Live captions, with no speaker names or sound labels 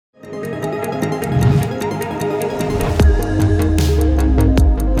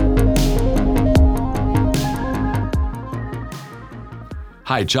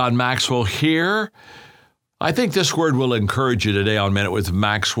Hi, John Maxwell here. I think this word will encourage you today on Minute with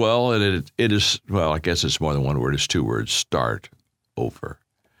Maxwell, and it is, well, I guess it's more than one word. It's two words: start over.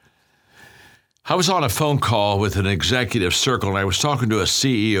 I was on a phone call with an executive circle, and I was talking to a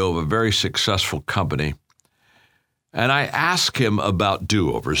CEO of a very successful company. And I asked him about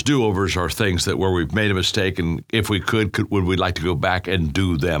do-overs. Do-overs are things that where we've made a mistake, and if we would we like to go back and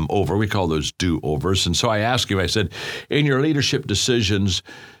do them over? We call those do-overs. And so I asked him, I said, in your leadership decisions,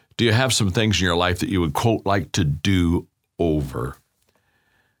 do you have some things in your life that you would, quote, like to do over?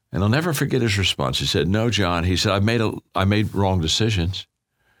 And I'll never forget his response. He said, no, John. He said, I made wrong decisions.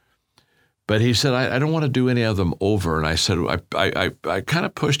 But he said, I don't want to do any of them over. And I said, I kind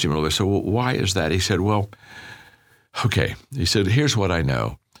of pushed him a little bit. I said, well, why is that? He said, well, okay. He said, here's what I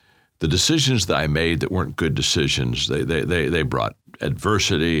know. The decisions that I made that weren't good decisions, they brought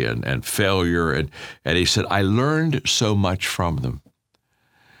adversity and failure. And he said, I learned so much from them.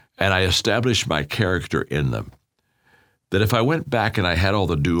 And I established my character in them. That if I went back and I had all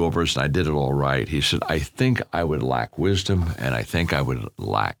the do-overs and I did it all right, he said, I think I would lack wisdom and I think I would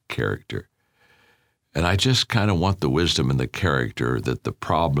lack character. And I just kind of want the wisdom and the character that the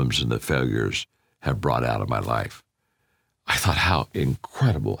problems and the failures have brought out of my life. I thought how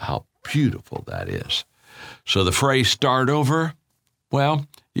incredible, how beautiful that is. So the phrase start over, well,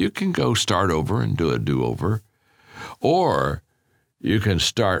 you can go start over and do a do-over. Or you can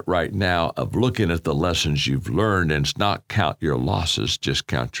start right now of looking at the lessons you've learned and not count your losses, just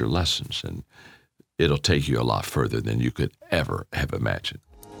count your lessons. And it'll take you a lot further than you could ever have imagined.